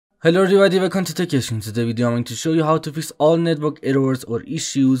Hello everybody, welcome to Techation. In today's video I'm going to show you how to fix all network errors or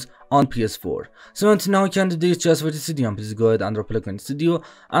issues on PS4. So until now you can do this just for this video, and please go ahead and drop a like on this video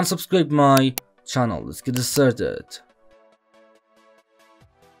and subscribe my channel. Let's get started.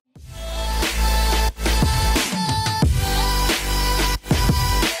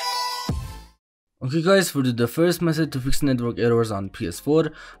 Okay guys, for the first method to fix network errors on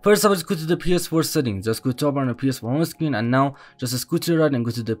PS4, first of all, just go to the PS4 settings. Just go top on the PS4 home screen, and now just scoot to the right and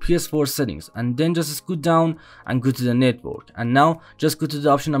go to the PS4 settings, and then just scoot down and go to the network, and now just go to the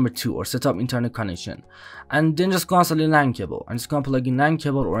option number 2 or set up internet connection, and then just go and select LAN cable, and just go and plug in LAN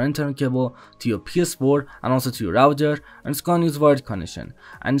cable or internet cable to your PS4 and also to your router, and just go and use wired connection,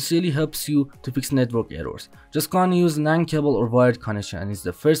 and this really helps you to fix network errors. Just go and use LAN cable or wired connection, and it's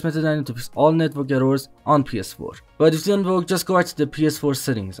the first method I need to fix all network errors on PS4. But if it doesn't work, just go back to the PS4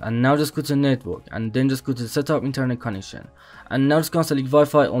 settings, and now just go to network, and then just go to setup internet connection, and now just go and select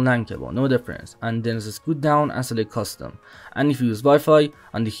Wi-Fi or LAN cable, no difference, and then just scoot down and select custom. And if you use Wi-Fi,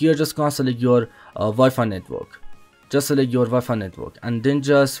 and here just go and select your Wi-Fi network. Just select your Wi-Fi network, and then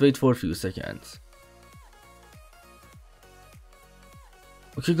just wait for a few seconds.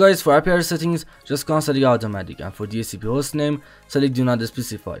 Okay guys, for IP address settings, just go and select automatic, and for DHCP hostname, select do not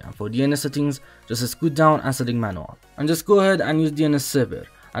specify, and for DNS settings, just scoot down and select manual, and just go ahead and use DNS server,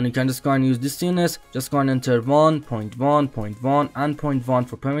 and you can just go and use this DNS. Just go and enter 1.1.1 and 0.1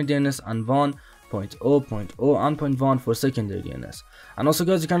 for primary DNS, and 1.0.0 and 0.1 for secondary DNS. And also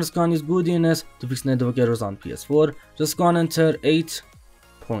guys, you can just go and use Go DNS to fix network errors on PS4. Just go and enter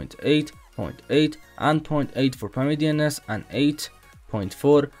 8.8.8 and 0.8 for primary DNS, and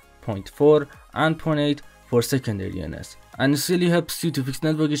 8.4.4 and 0.8 for secondary DNS, and this really helps you to fix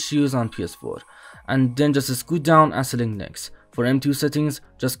network issues on PS4. And then just scoot down and select next. For M2 settings,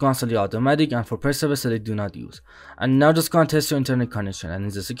 just go and select automatic, and for press server, select do not use. And now just go and test your internet connection, and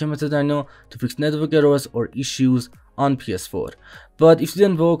it's the second method I know to fix network errors or issues on PS4. But if it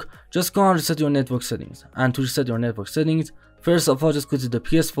didn't work, just go and reset your network settings. And to reset your network settings, first of all, just go to the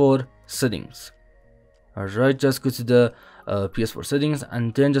PS4 settings. Alright, just go to the PS4 settings,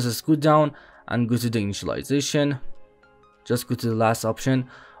 and then just scoot down and go to the initialization. Just go to the last option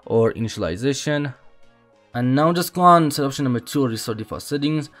or initialization, and now just go on set option number 2 or restore default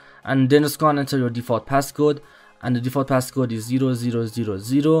settings, and then just go and enter your default passcode, and the default passcode is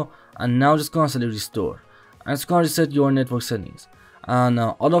 0000, and now just go and select restore, and just go and reset your network settings, and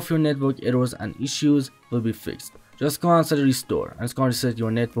all of your network errors and issues will be fixed. Just go and select restore, and just go and reset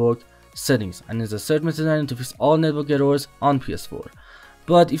your network settings, and it's the third method to fix all network errors on PS4.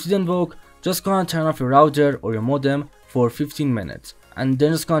 But if it didn't work, just go and turn off your router or your modem for 15 minutes, and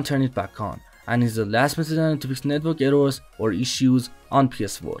then just go and turn it back on, and it's the last method to fix network errors or issues on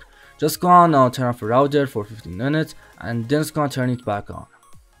PS4. Just go on turn off your router for 15 minutes, and then just go and turn it back on.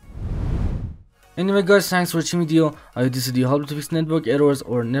 Anyway guys, thanks for watching the video. I hope this video helped to fix network errors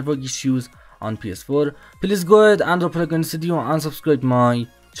or network issues on PS4. Please go ahead and drop a like on this video and subscribe my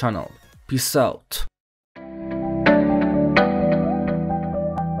channel. Peace out.